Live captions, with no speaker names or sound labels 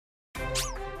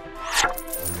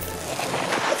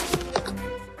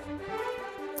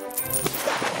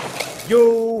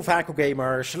Yo,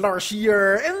 VakoGamers, Lars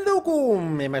hier en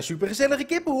welkom in mijn supergezellige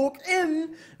kippenhok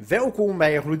en welkom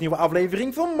bij een gloednieuwe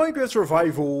aflevering van MineCraft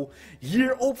Survival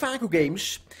hier op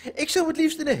VakoGames. Ik zou het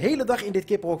liefst de hele dag in dit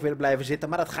kippenhok willen blijven zitten,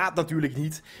 maar dat gaat natuurlijk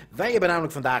niet. Wij hebben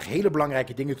namelijk vandaag hele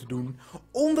belangrijke dingen te doen,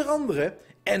 onder andere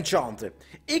enchanten.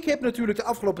 Ik heb natuurlijk de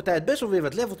afgelopen tijd best wel weer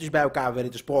wat leveltjes bij elkaar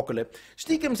willen te sprokkelen.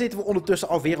 Stiekem zitten we ondertussen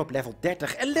alweer op level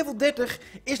 30. En level 30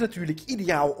 is natuurlijk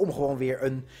ideaal om gewoon weer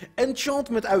een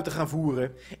enchantment uit te gaan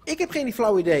voeren. Ik heb geen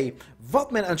flauw idee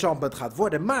wat mijn enchantment gaat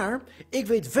worden, maar ik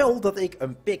weet wel dat ik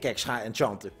een pickaxe ga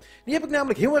enchanten. Die heb ik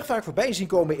namelijk heel erg vaak voorbij zien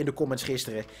komen in de comments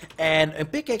gisteren. En een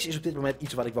pickaxe is op dit moment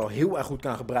iets wat ik wel heel erg goed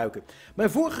kan gebruiken. Mijn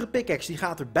vorige pickaxe die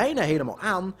gaat er bijna helemaal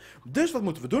aan. Dus wat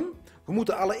moeten we doen? We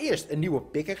moeten allereerst een nieuwe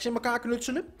pickaxe in elkaar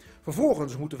knutselen.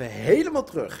 Vervolgens moeten we helemaal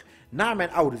terug naar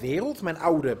mijn oude wereld, mijn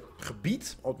oude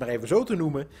gebied, om het maar even zo te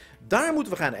noemen. Daar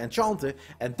moeten we gaan enchanten.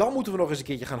 En dan moeten we nog eens een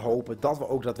keertje gaan hopen dat we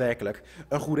ook daadwerkelijk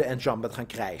een goede enchantment gaan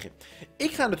krijgen.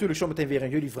 Ik ga natuurlijk zometeen weer aan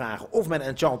jullie vragen of mijn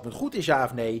enchantment goed is, ja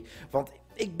of nee. Want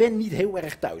ik ben niet heel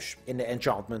erg thuis in de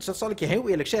enchantments. Dat zal ik je heel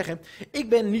eerlijk zeggen. Ik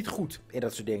ben niet goed in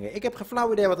dat soort dingen. Ik heb geen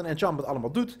flauw idee wat een enchantment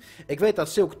allemaal doet. Ik weet dat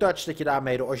Silk Touch, dat je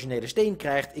daarmee de originele steen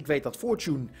krijgt. Ik weet dat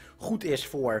Fortune goed is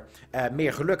voor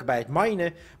meer geluk bij het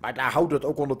minen. Maar daar houdt het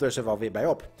ook ondertussen wel weer bij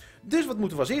op. Dus wat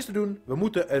moeten we als eerste doen? We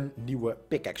moeten een nieuwe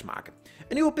pickaxe maken.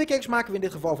 Een nieuwe pickaxe maken we in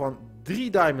dit geval van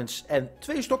 3 diamonds en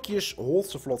 2 stokjes.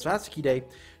 Holse vlot, hartstikke idee.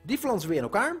 Die flansen we in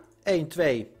elkaar. 1,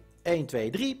 2, 1, 2,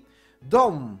 3.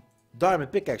 Dan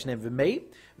diamond pickaxe nemen we mee.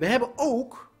 We hebben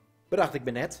ook, bedacht ik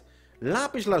me net,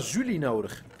 lapis lazuli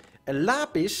nodig. En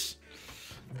lapis,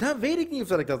 daar weet ik niet of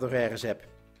dat ik dat nog ergens heb.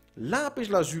 Lapis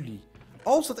lazuli.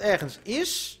 Als dat ergens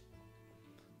is,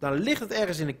 dan ligt het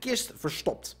ergens in een kist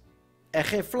verstopt. En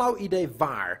geen flauw idee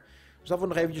waar. Dus dat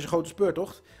wordt nog eventjes een grote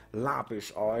speurtocht.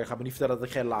 Lapis. Oh, je gaat me niet vertellen dat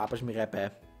ik geen lapis meer heb, hè.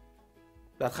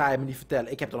 Dat ga je me niet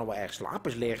vertellen. Ik heb er nog wel ergens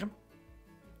lapis liggen.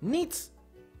 Niet.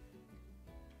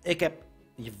 Ik heb...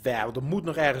 Jawel, er moet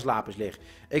nog ergens lapis liggen.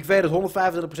 Ik weet het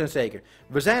 125% zeker.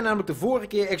 We zijn namelijk de vorige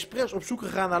keer expres op zoek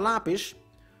gegaan naar lapis.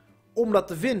 Om dat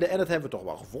te vinden. En dat hebben we toch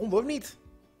wel gevonden, of niet?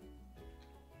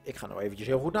 Ik ga nou eventjes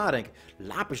heel goed nadenken.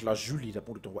 Lapis lazuli, dat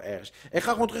moet ik toch wel ergens. Ik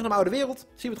ga gewoon terug naar mijn oude wereld.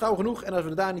 Zien we het gauw genoeg. En als we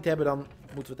het daar niet hebben, dan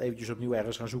moeten we het eventjes opnieuw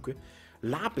ergens gaan zoeken.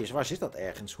 Lapis, waar zit dat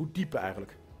ergens? Hoe diep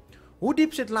eigenlijk? Hoe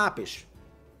diep zit lapis?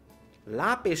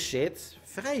 Lapis zit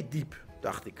vrij diep,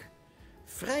 dacht ik.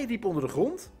 Vrij diep onder de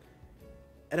grond.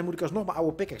 En dan moet ik alsnog mijn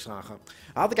oude pickaxe gaan.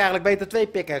 Had ik eigenlijk beter 2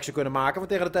 pickaxen kunnen maken. Want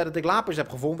tegen de tijd dat ik lapis heb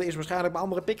gevonden, is waarschijnlijk mijn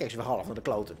andere pickaxe weer half naar de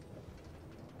kloten.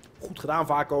 Goed gedaan,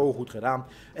 Vako. Goed gedaan.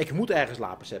 Ik moet ergens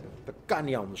lapis hebben. Dat kan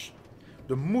niet anders.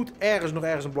 Er moet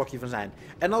ergens een blokje van zijn.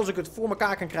 En als ik het voor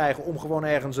elkaar kan krijgen om gewoon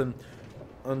ergens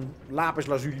een lapis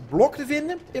lazuli blok te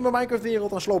vinden in mijn Minecraft wereld,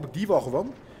 dan sloop ik die wel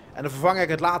gewoon. En dan vervang ik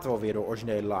het later wel weer door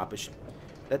originele lapis.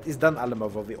 Dat is dan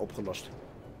allemaal wel weer opgelost.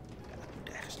 Ja, dat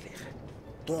moet ergens liggen.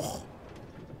 Toch?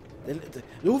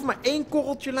 Er hoeft maar 1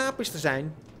 korreltje lapis te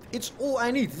zijn. It's all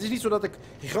I need. Het is niet zo dat ik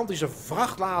gigantische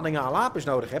vrachtladingen aan lapis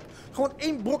nodig heb. Gewoon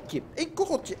 1 brokje, 1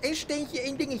 korreltje, 1 steentje,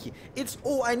 1 dingetje. It's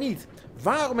all I need.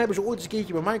 Waarom hebben ze ooit eens een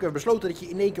keertje bij Minecraft besloten dat je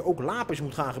in één keer ook lapis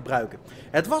moet gaan gebruiken?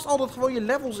 Het was altijd gewoon je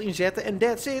levels inzetten en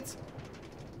that's it.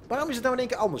 Waarom is het nou in één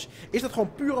keer anders? Is dat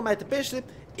gewoon puur om mij te pesten?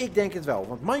 Ik denk het wel.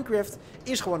 Want Minecraft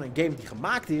is gewoon een game die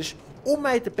gemaakt is om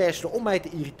mij te pesten, om mij te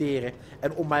irriteren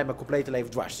en om mij mijn complete leven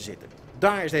dwars te zitten.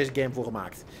 Daar is deze game voor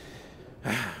gemaakt.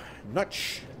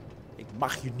 Nudge. Ik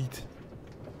mag je niet.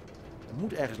 Er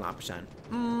moet ergens lapis zijn.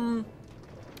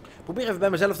 Probeer even bij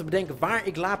mezelf te bedenken waar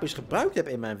ik lapis gebruikt heb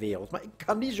in mijn wereld. Maar ik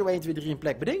kan niet zo 1, 2, 3 een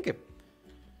plek bedenken.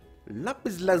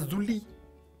 Lapis lazuli.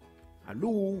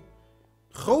 Hallo.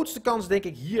 Grootste kans denk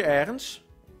ik hier ergens.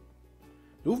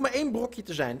 Er hoeft maar 1 brokje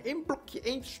te zijn. 1 blokje,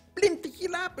 1 splintertje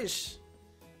lapis.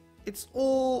 It's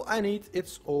all I need.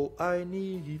 It's all I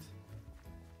need.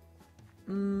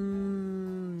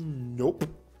 Nope.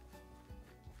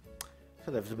 Ik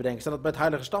zat even te bedenken, staat dat bij het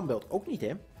heilige stambeeld? Ook niet,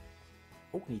 hè?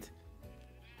 Ook niet.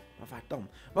 Maar vaak dan?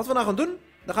 Wat we nou gaan doen,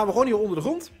 dan gaan we gewoon hier onder de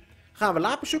grond. Gaan we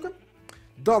lapis zoeken.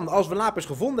 Dan, als we lapis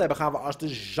gevonden hebben, gaan we als de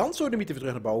zandsodemieter weer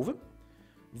terug naar boven.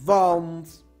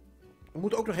 Want we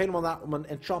moeten ook nog helemaal naar om een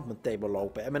enchantment table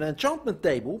lopen. En mijn enchantment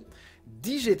table,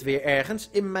 die zit weer ergens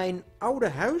in mijn oude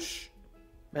huis.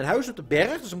 Mijn huis op de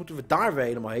berg, dus dan moeten we daar weer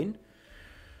helemaal heen.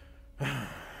 Het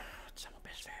is allemaal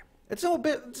best ver.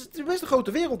 Het is best een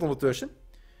grote wereld ondertussen.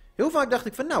 Heel vaak dacht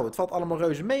ik van nou, het valt allemaal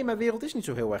reuze mee. Mijn wereld is niet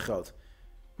zo heel erg groot.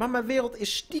 Maar mijn wereld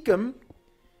is stiekem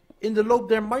in de loop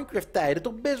der Minecraft tijden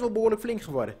toch best wel behoorlijk flink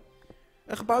geworden.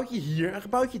 Een gebouwtje hier, een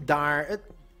gebouwtje daar.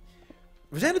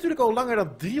 We zijn natuurlijk al langer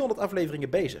dan 300 afleveringen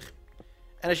bezig.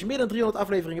 En als je meer dan 300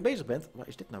 afleveringen bezig bent... Waar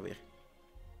is dit nou weer?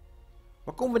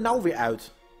 Waar komen we nou weer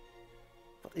uit?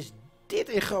 Wat is dit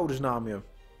in godesnaam, joh?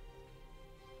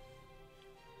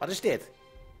 Wat is dit?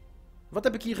 Wat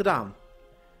heb ik hier gedaan?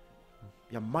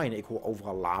 Ja, Mine, ik hoor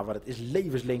overal lava. Dat is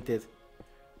levenslink dit.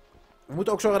 We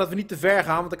moeten ook zorgen dat we niet te ver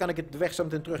gaan, want dan kan ik de weg zo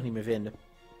meteen terug niet meer vinden.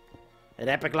 En dan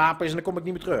heb ik lapis en dan kom ik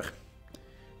niet meer terug.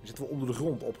 Dan zitten we onder de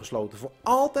grond opgesloten. Voor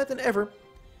altijd en ever.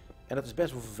 En dat is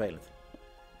best wel vervelend.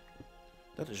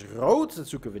 Dat is rood, dat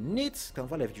zoeken we niet. Ik kan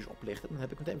het wel eventjes oplichten, dan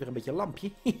heb ik meteen weer een beetje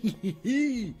lampje.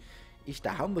 Is te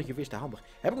handig of is te handig?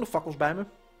 Heb ik nog fakkels bij me?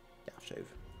 Ja, 7.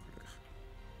 Gelukkig.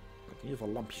 Kan ik in ieder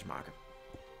geval lampjes maken.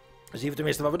 Dan zien we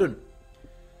tenminste wat we doen.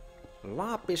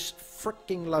 Lapis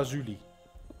freaking lazuli.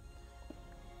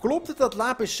 Klopt het dat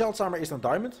lapis zeldzamer is dan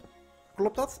diamond?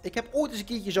 Klopt dat? Ik heb ooit eens een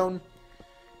keertje zo'n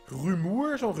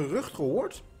rumoer, zo'n gerucht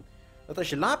gehoord. Dat als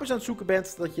je lapis aan het zoeken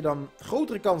bent, dat je dan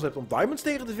grotere kans hebt om diamonds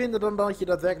tegen te vinden dan dat je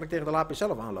daadwerkelijk tegen de lapis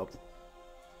zelf aanloopt.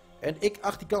 En ik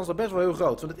acht die kans dan best wel heel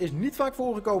groot. Want het is niet vaak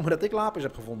voorgekomen dat ik lapis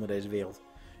heb gevonden in deze wereld.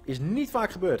 Is niet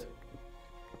vaak gebeurd.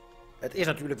 Het is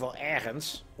natuurlijk wel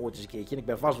ergens, ooit eens een keertje, en ik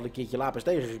ben vast wel een keertje lapis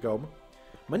tegengekomen.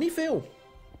 Maar niet veel.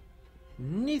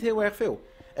 Niet heel erg veel.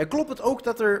 En klopt het ook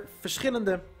dat er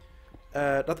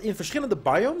dat in verschillende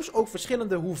biomes ook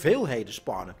verschillende hoeveelheden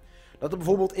spawnen? Dat er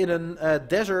bijvoorbeeld in een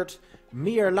desert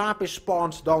meer lapis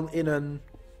spawnt dan in een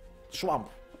swamp.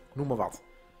 Noem maar wat.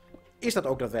 Is dat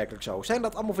ook daadwerkelijk zo? Zijn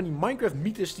dat allemaal van die Minecraft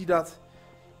mythes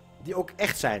die ook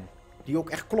echt zijn? Die ook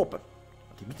echt kloppen?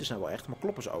 Want die mythes zijn wel echt, maar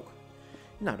kloppen ze ook?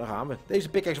 Nou, daar gaan we. Deze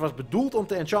pickaxe was bedoeld om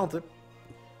te enchanten.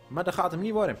 Maar dat gaat hem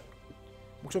niet worden.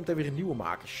 Moet ik zo meteen weer een nieuwe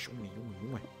maken. Jongen, jongen,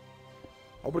 jongen.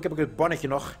 Hopelijk heb ik het bannetje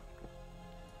nog.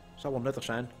 Zou wel nuttig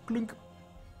zijn. Klunk.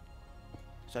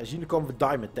 Zij zien, dan komen we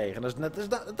diamond tegen.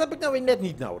 Dat heb ik nou weer net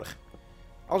niet nodig.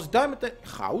 Als ik diamond tegen...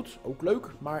 Goud, ook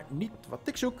leuk. Maar niet wat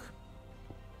ik zoek.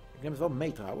 Ik neem het wel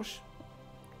mee trouwens.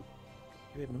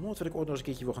 Ik weet nog nooit wat ik ooit nog eens een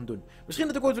keertje wil gaan doen. Misschien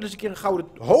dat ik ooit wel eens een keer een gouden...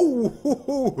 Ho, ho,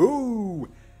 ho, ho.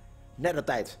 Net op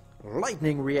tijd.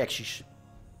 Lightning reacties.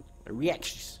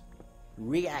 Reacties.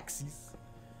 Reacties.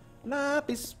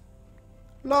 Lapis.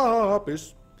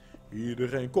 Lapis.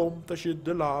 Iedereen komt als je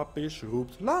de lapis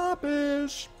roept.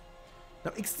 Lapis.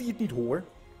 Nou, ik zie het niet hoor.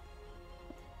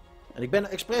 En ik ben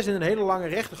expres in een hele lange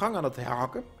rechte gang aan het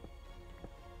hakken.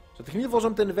 Zodat ik in ieder geval zo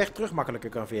meteen de weg terug makkelijker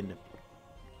kan vinden.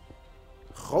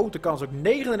 Grote kans, ook 99%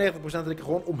 dat ik er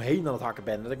gewoon omheen aan het hakken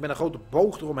ben. Dat ik met een grote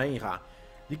boog eromheen ga.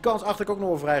 Die kans acht ik ook nog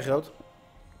wel vrij groot.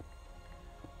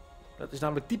 Dat is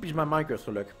namelijk typisch mijn Minecraft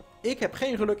geluk. Ik heb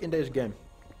geen geluk in deze game.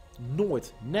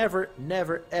 Nooit. Never,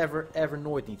 never, ever, ever,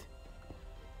 nooit niet.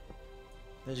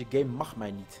 Deze game mag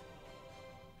mij niet.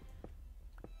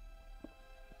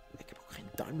 Ik heb ook geen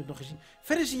diamond nog gezien.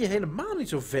 Verder zie je helemaal niet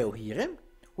zoveel hier, hè?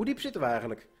 Hoe diep zitten we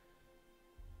eigenlijk?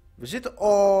 We zitten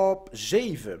op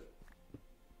 7.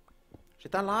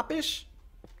 Zit daar een lapis?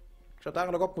 Ik zou het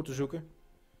eigenlijk op moeten zoeken.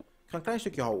 Ik ga een klein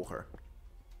stukje hoger.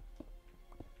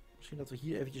 Misschien dat we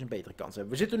hier eventjes een betere kans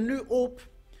hebben. We zitten nu op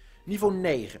niveau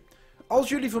 9. Als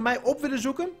jullie voor mij op willen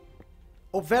zoeken,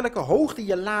 op welke hoogte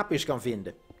je lapis kan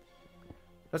vinden.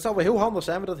 Dat zou wel heel handig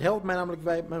zijn, want dat helpt mij namelijk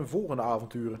bij mijn volgende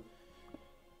avonturen.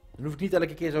 Dan hoef ik niet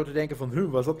elke keer zo te denken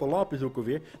van, was dat de lapis ook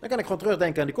alweer? Dan kan ik gewoon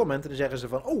terugdenken aan die comment en dan zeggen ze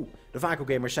van, oh, de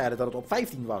VakoGamers zeiden dat het op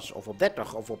 15 was, of op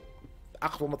 30, of op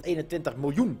 821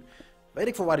 miljoen. Weet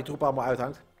ik van waar die troep allemaal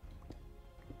uithangt.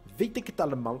 Weet ik het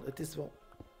allemaal, het is wel...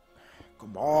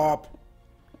 Kom op.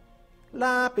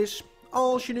 Lapis,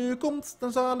 als je nu komt,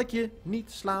 dan zal ik je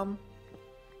niet slaan.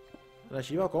 En als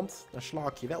je wel komt, dan sla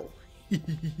ik je wel.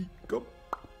 Kom.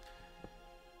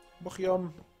 Mocht je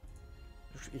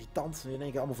dat is irritant, in één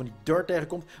keer allemaal van die dirt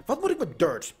tegenkomt. Wat moet ik met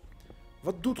dirt?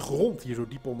 Wat doet grond hier zo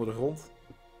diep onder de grond?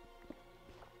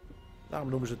 Daarom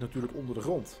noemen ze het natuurlijk onder de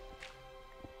grond.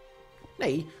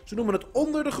 Nee, ze noemen het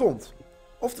onder de grond.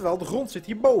 Oftewel, de grond zit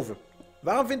hierboven.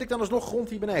 Waarom vind ik dan alsnog grond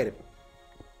hier beneden?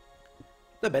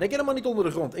 Dan ben ik helemaal niet onder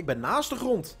de grond. Ik ben naast de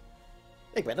grond.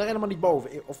 Ik ben er helemaal niet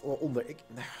boven. Of onder. Laat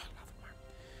het maar.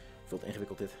 Veel te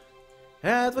ingewikkeld dit.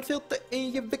 Het wordt veel te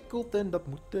ingewikkeld en dat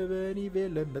moeten we niet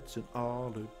willen met z'n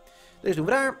allen. Deze doen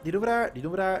we daar, die doen we daar, die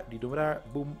doen we daar, die doen we daar.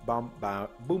 Boem, bam, ba,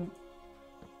 boem.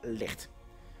 Licht.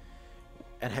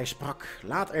 En hij sprak,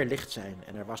 laat er licht zijn.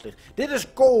 En er was licht. Dit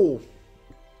is kool.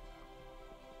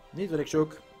 Niet wat ik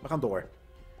zoek. We gaan door.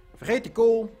 Vergeet die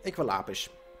kool, ik wil lapis.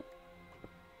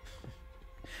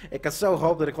 Ik had zo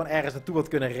gehoopt dat ik gewoon ergens naartoe had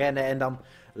kunnen rennen en dan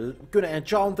kunnen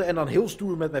enchanten en dan heel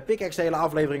stoer met mijn pickaxe de hele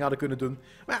aflevering hadden kunnen doen.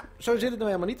 Maar ja, zo zit het nou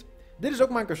helemaal niet. Dit is ook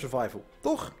Minecraft Survival,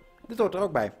 toch? Dit hoort er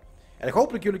ook bij. En ik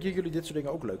hoop dat jullie dit soort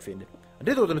dingen ook leuk vinden. En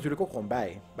dit hoort er natuurlijk ook gewoon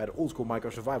bij de oldschool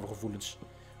Minecraft Survival gevoelens.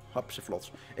 Hapse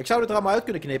vlots. Ik zou dit er allemaal uit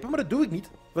kunnen knippen, maar dat doe ik niet.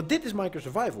 Want dit is Minecraft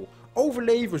Survival.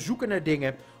 Overleven, zoeken naar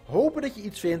dingen. Hopen dat je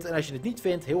iets vindt. En als je het niet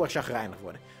vindt, heel erg chagrijnig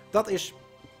worden. Dat is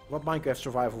wat Minecraft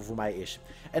Survival voor mij is.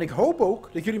 En ik hoop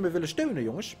ook dat jullie me willen steunen,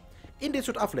 jongens. In dit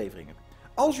soort afleveringen.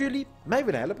 Als jullie mij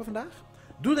willen helpen vandaag,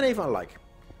 doe dan even een like.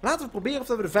 Laten we proberen of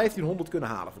we de 1500 kunnen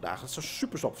halen vandaag. Dat zou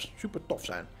super tof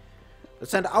zijn. Dat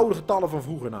zijn de oude getallen van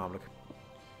vroeger namelijk.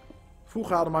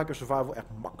 Vroeger haalde Minecraft Survival echt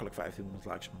makkelijk 1500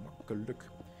 likes. Makkelijk.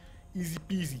 Easy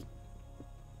peasy.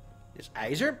 Dit is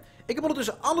ijzer. Ik heb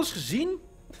ondertussen alles gezien.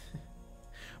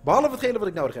 Behalve hetgene wat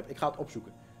ik nodig heb. Ik ga het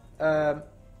opzoeken.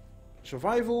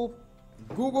 Survival.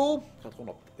 Google. Ik ga het gewoon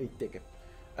op tikken.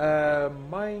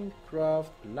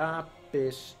 Minecraft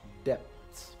LAPIS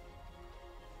depth.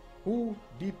 Hoe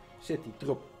diep zit die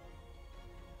troep?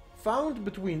 Found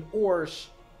between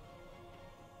ores.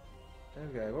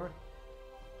 Even kijken hoor.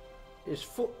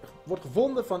 Wordt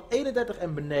gevonden van 31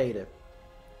 en beneden.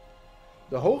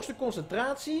 De hoogste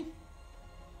concentratie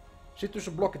zit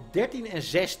tussen blokken 13 en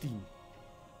 16.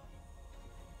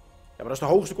 Ja, maar dat is de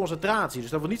hoogste concentratie. Dus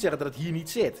dat wil niet zeggen dat het hier niet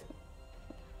zit.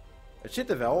 Het zit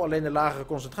er wel, alleen de lagere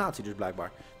concentratie dus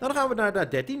blijkbaar. Nou, dan gaan we naar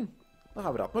 13. Dan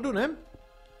gaan we dat maar doen, hè.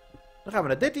 Dan gaan we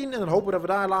naar 13 en dan hopen we dat we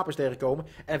daar lapis tegenkomen.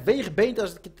 En wegenbeente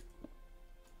als het...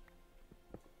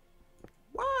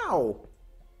 Wauw.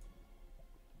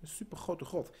 Een super grote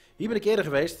grot. Hier ben ik eerder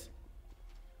geweest.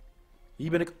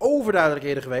 Hier ben ik overduidelijk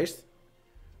eerder geweest.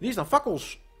 Hier staan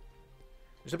fakkels.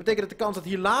 Dus dat betekent dat de kans dat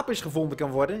hier lapis gevonden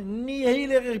kan worden niet heel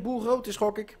erg boelgroot is,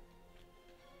 gok ik.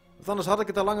 Want anders had ik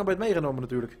het al langer bij het meegenomen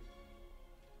natuurlijk.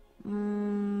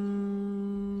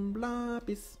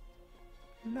 Lapis.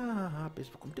 Lapis.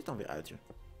 Waar komt dit dan weer uit, joh?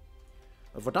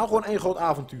 Het wordt nou gewoon één groot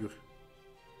avontuur.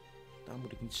 Daar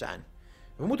moet ik niet zijn.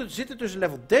 We moeten zitten tussen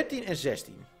level 13 en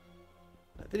 16.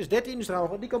 Nou, dit is 13, dus gaan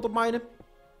we die kant op minen.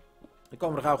 Dan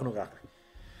komen we er gauw genoeg achter.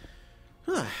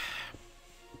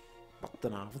 Wat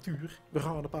een avontuur. We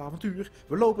gaan op avontuur.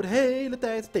 We lopen de hele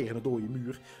tijd tegen een dode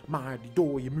muur. Maar die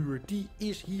dode muur, die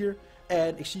is hier.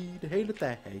 En ik zie de hele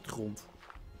tijd grond.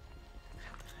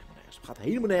 Het gaat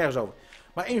helemaal nergens over.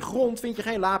 Maar in grond vind je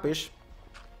geen lapis.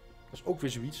 Dat is ook weer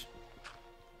zoiets.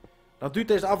 Dan duurt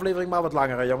deze aflevering maar wat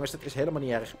langer, hè, jongens. Dat is helemaal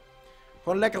niet erg.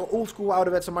 Gewoon een lekkere oldschool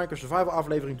ouderwetse Minecraft Survival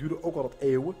aflevering. Duurde ook al wat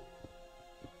eeuwen.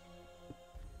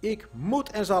 Ik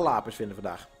moet en zal lapis vinden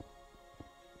vandaag.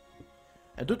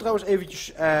 En doe trouwens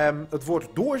eventjes het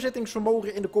woord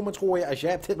doorzettingsvermogen in de comments gooien als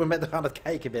jij op dit moment nog aan het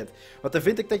kijken bent. Want dan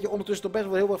vind ik dat je ondertussen toch best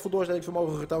wel heel erg veel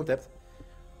doorzettingsvermogen getoond hebt.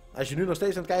 Als je nu nog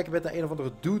steeds aan het kijken bent naar een of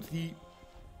andere dude die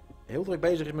heel druk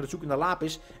bezig is met het zoeken naar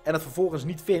lapis en het vervolgens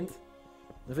niet vindt,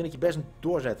 dan vind ik je best een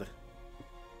doorzetter.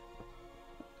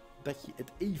 Dat je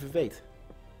het even weet.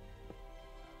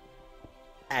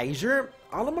 IJzer,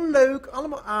 allemaal leuk,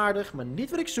 allemaal aardig, maar niet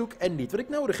wat ik zoek en niet wat ik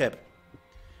nodig heb.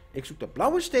 Ik zoek dat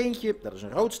blauwe steentje, dat is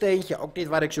een rood steentje, ook niet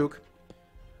wat ik zoek.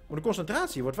 Maar de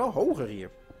concentratie wordt wel hoger hier.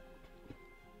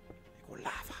 Ik hoor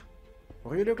lava.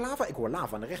 Horen jullie ook lava? Ik hoor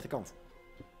lava aan de rechterkant.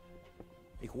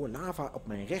 Ik hoor lava op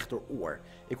mijn rechteroor.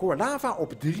 Ik hoor lava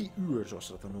op 3 uur, zoals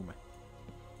ze dat dan noemen.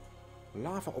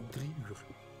 Lava op 3 uur.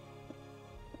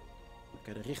 Ik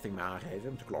kan de richting maar aangeven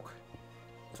met de klok.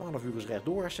 12 uur is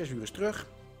rechtdoor, 6 uur is terug.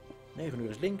 9 uur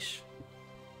is links.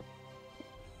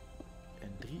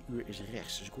 En 3 uur is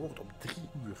rechts, dus ik hoor het op 3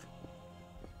 uur.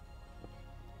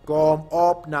 Kom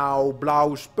op nou,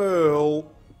 blauw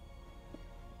spul.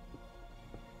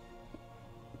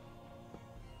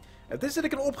 Het is dat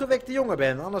ik een opgewekte jongen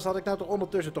ben, anders had ik nou toch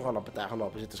ondertussen toch al een partij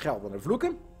gelopen zitten schelden en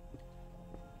vloeken.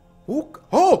 Hoek.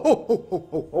 Ho, ho, ho, ho,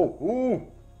 ho, ho,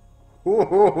 ho. Ho,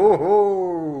 ho, ho,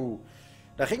 ho.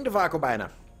 Daar ging de Vako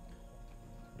bijna.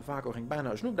 De Vako ging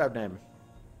bijna een snoep uitnemen.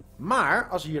 Maar,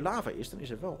 als hier lava is, dan is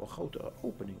er wel een grote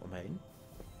opening omheen.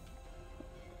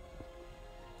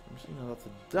 Misschien dat we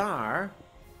daar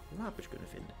lapis kunnen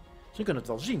vinden. Misschien kunnen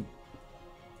we het wel zien.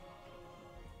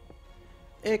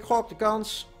 Ik gok de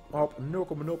kans op 0,0%.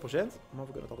 Maar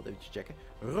we kunnen het altijd eventjes checken.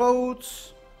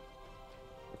 Rood.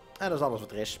 En dat is alles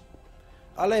wat er is.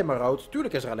 Alleen maar rood.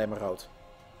 Tuurlijk is er alleen maar rood.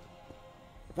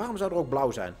 Waarom zou er ook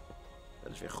blauw zijn?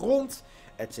 Dat is weer grond.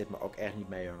 Het zit me ook echt niet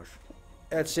mee, jongens.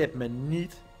 Het zit me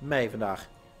niet mee vandaag.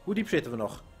 Hoe diep zitten we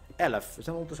nog? 11. We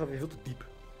zijn ondertussen alweer veel te diep.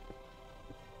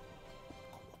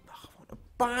 Kom op, nou gewoon een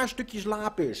paar stukjes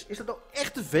lapis. Is dat nou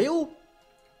echt te veel?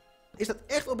 Is dat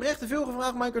echt oprecht te veel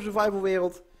gevraagd, Minecraft Survival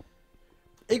wereld?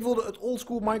 Ik wilde het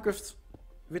oldschool Minecraft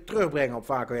weer terugbrengen op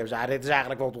VakoGames. Ja, dit is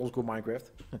eigenlijk wel het oldschool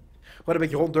Minecraft. Gewoon een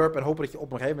beetje ronddurpen en hopen dat je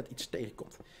op een gegeven moment iets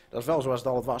tegenkomt. Dat is wel zoals het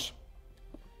altijd was.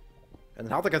 En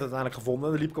dan had ik het uiteindelijk gevonden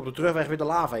en dan liep ik op de terugweg weer de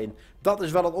lava in. Dat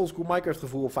is wel het oldschool Minecraft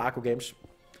gevoel op VakoGames.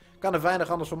 Kan er weinig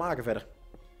anders van maken verder.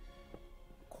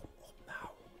 Kom op nou.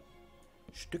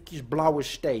 Stukjes blauwe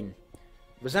steen.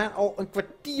 We zijn al een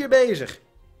kwartier bezig.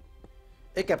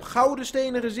 Ik heb gouden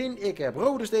stenen gezien. Ik heb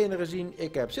rode stenen gezien.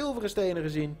 Ik heb zilveren stenen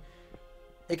gezien.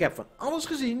 Ik heb van alles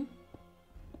gezien.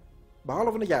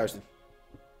 Behalve van het juiste.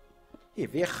 Hier,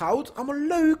 weer goud. Allemaal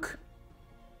leuk.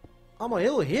 Allemaal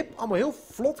heel hip. Allemaal heel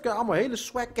vlot. Kan allemaal hele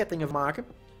swag-kettingen van maken.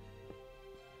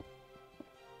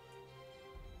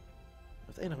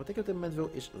 Het enige wat ik op dit moment wil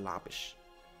is lapis.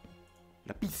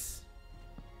 Lapis.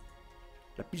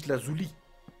 Lapis lazuli.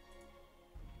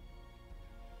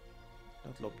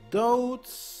 Dat loopt dood.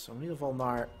 In ieder geval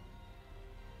naar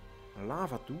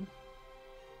lava toe.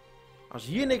 Als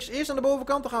hier niks is aan de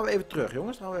bovenkant, dan gaan we even terug,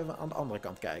 jongens. Dan gaan we even aan de andere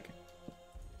kant kijken.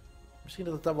 Misschien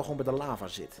dat het dan wel gewoon bij de lava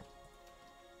zit.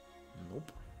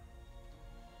 Nope.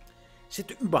 Zit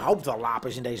er überhaupt wel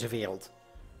lapis in deze wereld?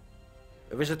 We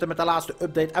hebben het er met de laatste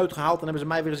update uitgehaald en hebben ze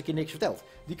mij weer eens een keer niks verteld.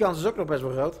 Die kans is ook nog best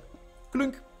wel groot.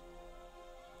 Klunk.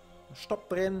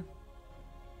 Stap erin.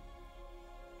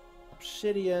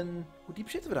 Obsidian. Hoe diep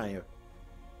zitten we dan hier?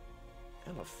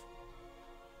 11.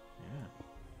 Ja.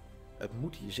 Het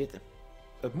moet hier zitten.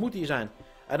 Het moet hier zijn.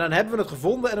 En dan hebben we het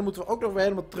gevonden en dan moeten we ook nog weer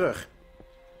helemaal terug.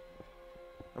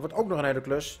 Dat wordt ook nog een hele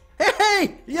klus. Hey,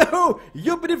 hey! Yo!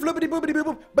 Joepidi fluppidi boepidi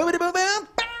boep. Boepidi boep.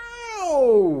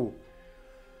 Pauw!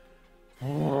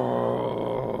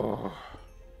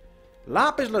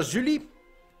 Lapis lazuli.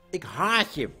 Ik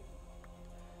haat je.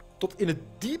 Tot in het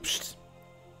diepst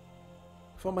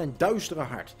van mijn duistere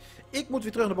hart. Ik moet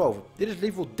weer terug naar boven. Dit is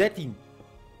level 13.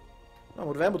 Dan moeten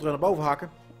we helemaal terug naar boven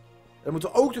hakken. Dan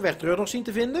moeten we ook de weg terug nog zien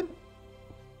te vinden.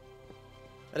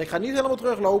 En ik ga niet helemaal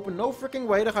teruglopen. No freaking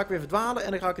way. Dan ga ik weer verdwalen.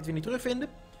 En dan ga ik het weer niet terugvinden.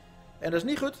 En dat is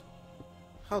niet goed.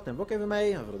 Goud neem ik ook even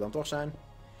mee. Dat wil het dan toch zijn.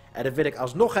 En dan wil ik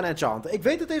alsnog gaan enchanten. Ik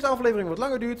weet dat deze aflevering wat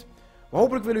langer duurt. Maar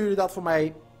hopelijk willen jullie dat voor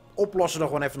mij oplossen door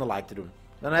gewoon even een like te doen.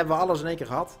 Dan hebben we alles in één keer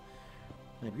gehad.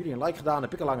 Dan hebben jullie een like gedaan. Dan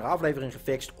heb ik een langere aflevering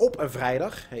gefixt op een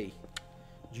vrijdag. Hey.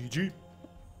 GG.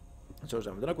 En zo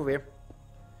zijn we dan ook alweer.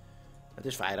 Het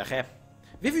is vrijdag, hè.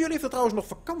 Wie van jullie heeft er trouwens nog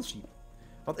vakantie?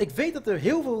 Want ik weet dat er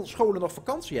heel veel scholen nog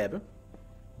vakantie hebben.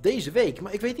 Deze week.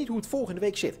 Maar ik weet niet hoe het volgende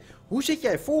week zit. Hoe zit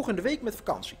jij volgende week met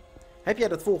vakantie? Heb jij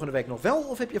dat volgende week nog wel?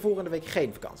 Of heb je volgende week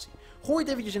geen vakantie? Gooi het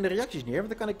eventjes in de reacties neer. Want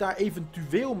dan kan ik daar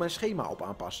eventueel mijn schema op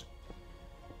aanpassen.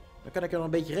 Dan kan ik er nog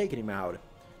een beetje rekening mee houden.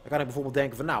 Dan kan ik bijvoorbeeld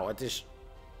denken van nou, het is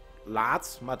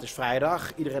laat, maar het is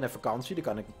vrijdag. Iedereen heeft vakantie. Dan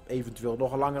kan ik eventueel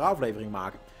nog een langere aflevering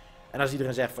maken. En als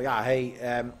iedereen zegt van ja, hey,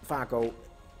 Vako,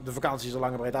 de vakantie is al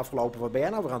lang en breed afgelopen. Wat ben jij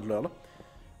nou weer aan het lullen?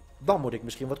 Dan moet ik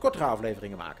misschien wat kortere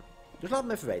afleveringen maken. Dus laat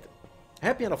me even weten.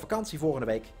 Heb jij nog vakantie volgende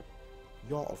week?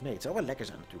 Ja of nee? Het zou wel lekker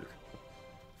zijn natuurlijk.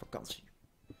 Vakantie.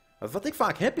 Wat ik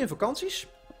vaak heb in vakanties,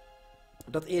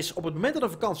 dat is op het moment dat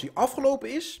een vakantie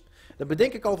afgelopen is, dan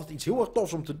bedenk ik altijd iets heel erg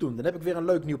tofs om te doen. Dan heb ik weer een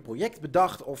leuk nieuw project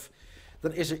bedacht of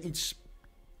dan is er iets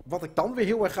wat ik dan weer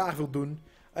heel erg graag wil doen.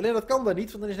 Alleen dat kan dan niet,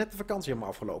 want dan is net de vakantie helemaal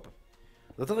afgelopen.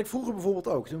 Dat had ik vroeger bijvoorbeeld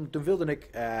ook. Toen wilde ik,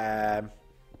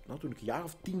 toen ik een jaar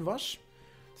of 10 was,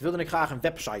 toen wilde ik graag een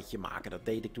websiteje maken. Dat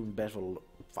deed ik toen best wel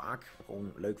vaak. Gewoon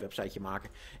een leuk websiteje maken.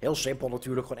 Heel simpel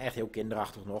natuurlijk, gewoon echt heel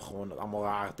kinderachtig nog. Gewoon allemaal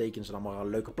rare tekens en allemaal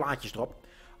leuke plaatjes erop.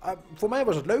 Voor mij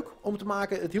was het leuk om te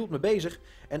maken. Het hield me bezig.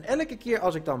 En elke keer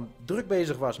als ik dan druk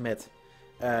bezig was met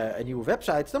een nieuwe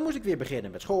website, dan moest ik weer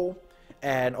beginnen met school.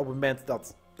 En op het moment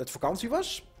dat het vakantie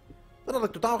was, dan had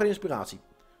ik totaal geen inspiratie.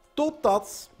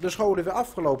 Totdat de scholen weer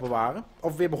afgelopen waren,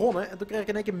 of weer begonnen, en toen kreeg ik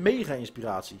in één keer mega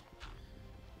inspiratie.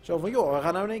 Zo van, joh, we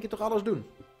gaan nou in één keer toch alles doen.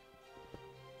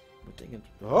 Betekent...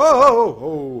 Ho, ho,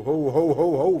 ho, ho, ho,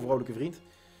 ho, ho, vrolijke vriend.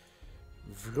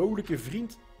 Vrolijke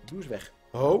vriend, doe eens weg.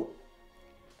 Ho.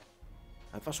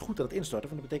 Het was goed dat het instortte,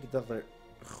 want dat betekent dat er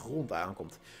grond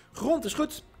aankomt. Grond is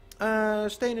goed.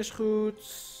 Steen is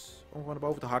goed. Om gewoon naar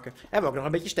boven te hakken. Hebben we ook nog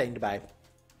een beetje steen erbij.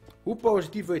 Hoe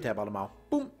positief wil je het hebben allemaal?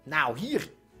 Boem. Nou,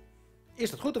 hier.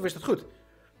 Is dat goed of is dat goed? Dan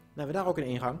hebben we daar ook een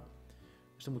ingang.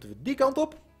 Dus dan moeten we die kant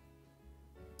op.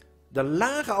 De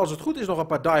lage, als het goed is, nog een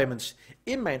paar diamonds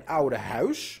in mijn oude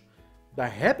huis.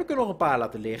 Daar heb ik er nog een paar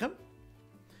laten liggen.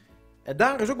 En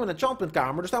daar is ook mijn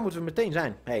enchantmentkamer, dus daar moeten we meteen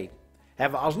zijn. Hey,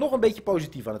 hebben we alsnog een beetje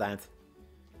positief aan het eind.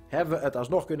 Hebben we het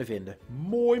alsnog kunnen vinden.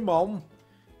 Mooi man.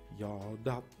 Ja,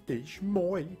 dat is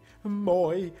mooi.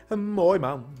 Mooi, mooi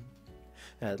man.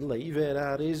 Het leven,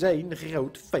 dat is een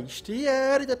groot feest.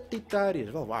 Ja, dit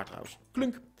is wel waar trouwens.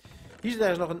 Klunk. Hier zit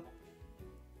ergens nog een...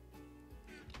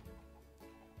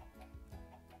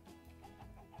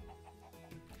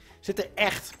 Zit er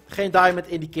echt geen diamond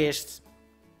in die kist?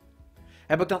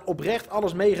 Heb ik dan oprecht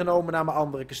alles meegenomen naar mijn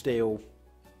andere kasteel?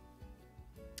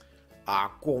 Ah,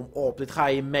 kom op. Dit ga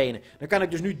je menen. Dan kan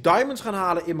ik dus nu diamonds gaan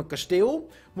halen in mijn kasteel.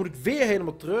 Moet ik weer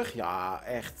helemaal terug? Ja,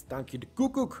 echt. Dank je de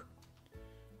koekoek.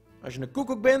 Als je een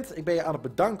koekoek bent, ik ben je aan het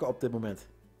bedanken op dit moment.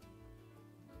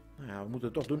 Nou ja, we moeten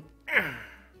het toch doen.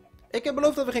 Ik heb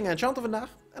beloofd dat we gingen enchanten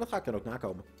vandaag. En dat ga ik dan ook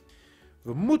nakomen.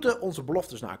 We moeten onze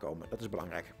beloftes nakomen. Dat is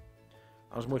belangrijk.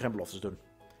 Anders moet je geen beloftes doen.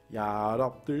 Ja,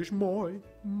 dat is mooi.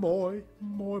 Mooi.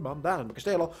 Mooi, man. Daar is mijn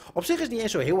kasteel al. Op zich is het niet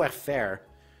eens zo heel erg fair.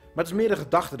 Maar het is meer de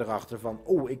gedachte erachter van...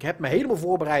 Oh, ik heb me helemaal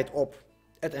voorbereid op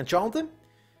het enchanten.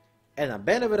 En dan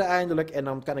bennen we er eindelijk. En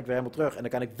dan kan ik weer helemaal terug. En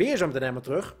dan kan ik weer zo meteen helemaal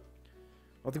terug.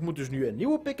 Want ik moet dus nu een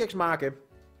nieuwe pickaxe maken.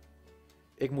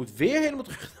 Ik moet weer helemaal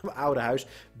terug naar mijn oude huis.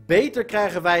 Beter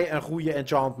krijgen wij een goede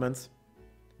enchantment.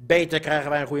 Beter krijgen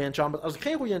wij een goede enchantment. Als ik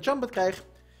geen goede enchantment krijg...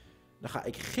 Dan ga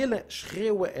ik gillen,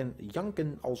 schreeuwen en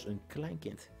janken als een klein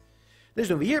kind. Dus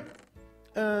doen we hier.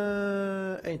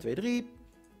 1, 2, 3.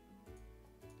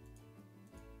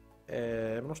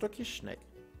 Hebben we nog stokjes? Nee.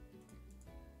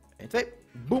 1, 2.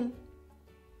 Boom.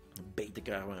 Beter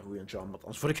krijgen we een goede enchantment.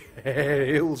 Anders word ik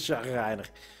heel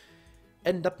chagrijnig.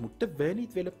 En dat moeten we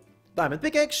niet willen. Diamond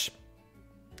pickaxe.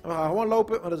 We gaan gewoon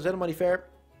lopen, want dat is helemaal niet fair.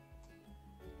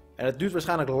 En het duurt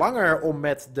waarschijnlijk langer om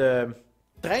met de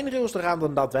treinrails te gaan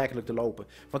dan daadwerkelijk te lopen.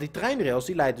 Want die treinrails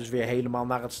die leidt dus weer helemaal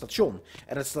naar het station.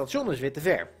 En het station is weer te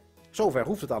ver. Zover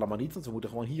hoeft het allemaal niet, want we moeten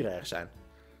gewoon hier ergens zijn.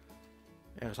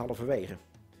 Ergens halverwege.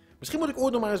 Misschien moet ik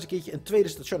ooit nog maar eens een keertje een tweede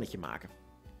stationnetje maken.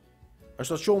 Een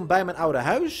station bij mijn oude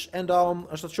huis en dan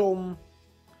een station...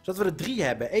 Zodat we er 3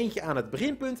 hebben. Eentje aan het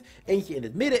beginpunt, eentje in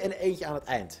het midden en eentje aan het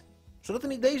eind. Zou dat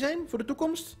een idee zijn voor de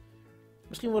toekomst?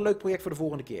 Misschien wel een leuk project voor de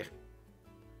volgende keer.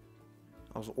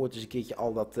 Als we ooit eens een keertje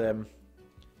al dat...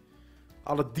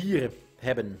 alle dieren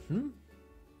hebben.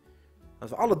 Als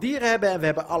we alle dieren hebben en we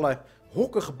hebben alle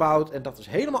hokken gebouwd en dat is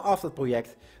helemaal af, dat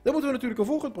project. Dan moeten we natuurlijk een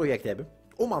volgend project hebben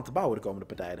om aan te bouwen de komende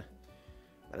partijden.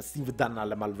 Maar dat zien we dan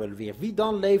allemaal wel weer. Wie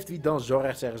dan leeft, wie dan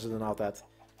zorgt, zeggen ze dan altijd.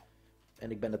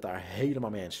 En ik ben het daar helemaal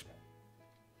mee eens.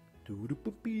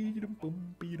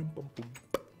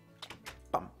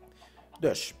 Pam.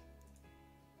 Dus.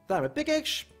 Daar met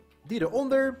pickaxe. Die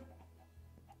eronder.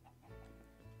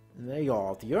 Nee,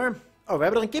 ja, hier. Oh, we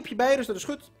hebben er een kipje bij, dus dat is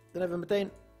goed. Dan hebben we meteen...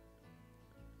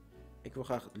 Ik wil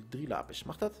graag 3 lapis.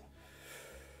 Mag dat?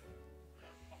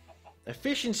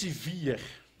 Efficiency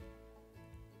 4.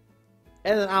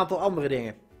 En een aantal andere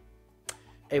dingen.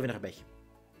 Even nog een beetje.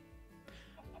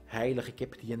 Heilige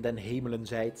kip die in den hemelen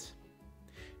zijt.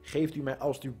 Geeft u mij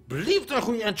alstublieft een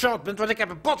goede enchantment, want ik heb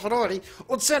een potverdorie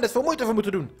ontzettend veel moeite voor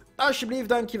moeten doen. Alsjeblieft,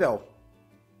 dankjewel.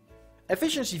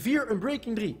 Efficiency 4,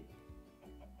 Unbreaking 3.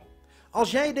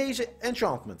 Als jij deze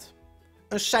enchantment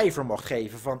een cijfer mocht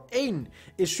geven van 1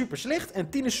 is super slecht en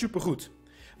 10 is super goed.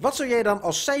 Wat zou jij dan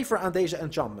als cijfer aan deze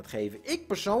enchantment geven? Ik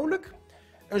persoonlijk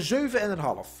een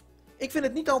 7,5. Ik vind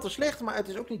het niet al te slecht, maar het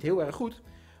is ook niet heel erg goed.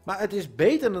 Maar het is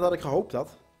beter dan dat ik gehoopt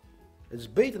had. Het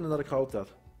is beter dan dat ik gehoopt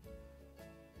had.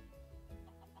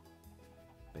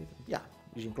 Beter. Ja,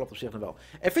 die zin klopt op zich nog wel.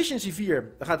 Efficiency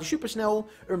 4, dan gaat hij super snel.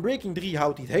 Unbreaking 3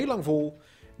 houdt hij het heel lang vol.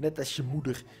 Net als je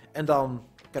moeder. En dan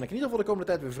kan ik in ieder geval de komende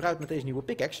tijd weer vooruit met deze nieuwe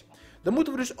pickaxe. Dan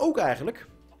moeten we dus ook eigenlijk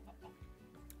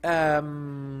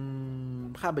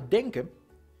gaan bedenken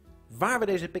waar we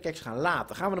deze pickaxe gaan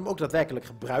laten. Gaan we hem ook daadwerkelijk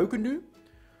gebruiken nu?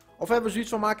 Of hebben we zoiets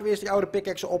van, maken we eerst die oude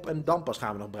pickaxe op en dan pas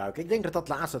gaan we nog gebruiken? Ik denk dat dat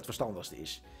laatste het verstandigste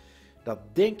is. Dat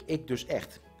denk ik dus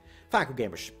echt.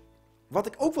 VakoGamers. Wat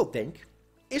ik ook wel denk,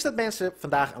 is dat mensen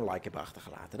vandaag een like hebben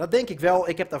achtergelaten. Dat denk ik wel.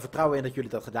 Ik heb daar vertrouwen in dat jullie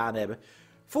dat gedaan hebben.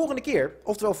 Volgende keer,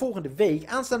 oftewel volgende week,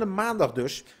 aanstaande maandag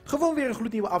dus, gewoon weer een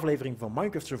gloednieuwe aflevering van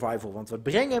Minecraft Survival. Want we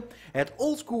brengen het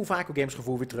oldschool VakoGames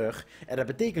gevoel weer terug. En dat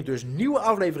betekent dus nieuwe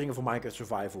afleveringen van Minecraft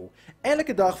Survival.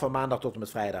 Elke dag van maandag tot en met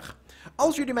vrijdag.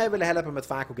 Als jullie mij willen helpen met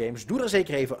VakoGames, doe dan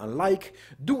zeker even een like.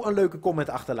 Doe een leuke comment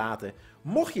achterlaten.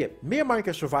 Mocht je meer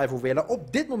Minecraft Survival willen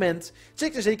op dit moment,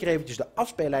 check dan zeker eventjes de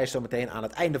afspeellijst zo meteen aan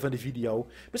het einde van de video.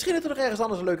 Misschien dat er nog ergens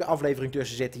anders een leuke aflevering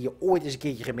tussen zit die je ooit eens een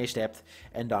keertje gemist hebt.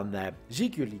 En dan zie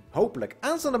ik jullie hopelijk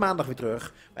aanstaande maandag weer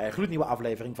terug bij een gloednieuwe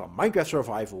aflevering van Minecraft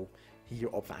Survival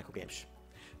hier op VakoGames.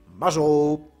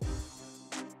 Mazzel!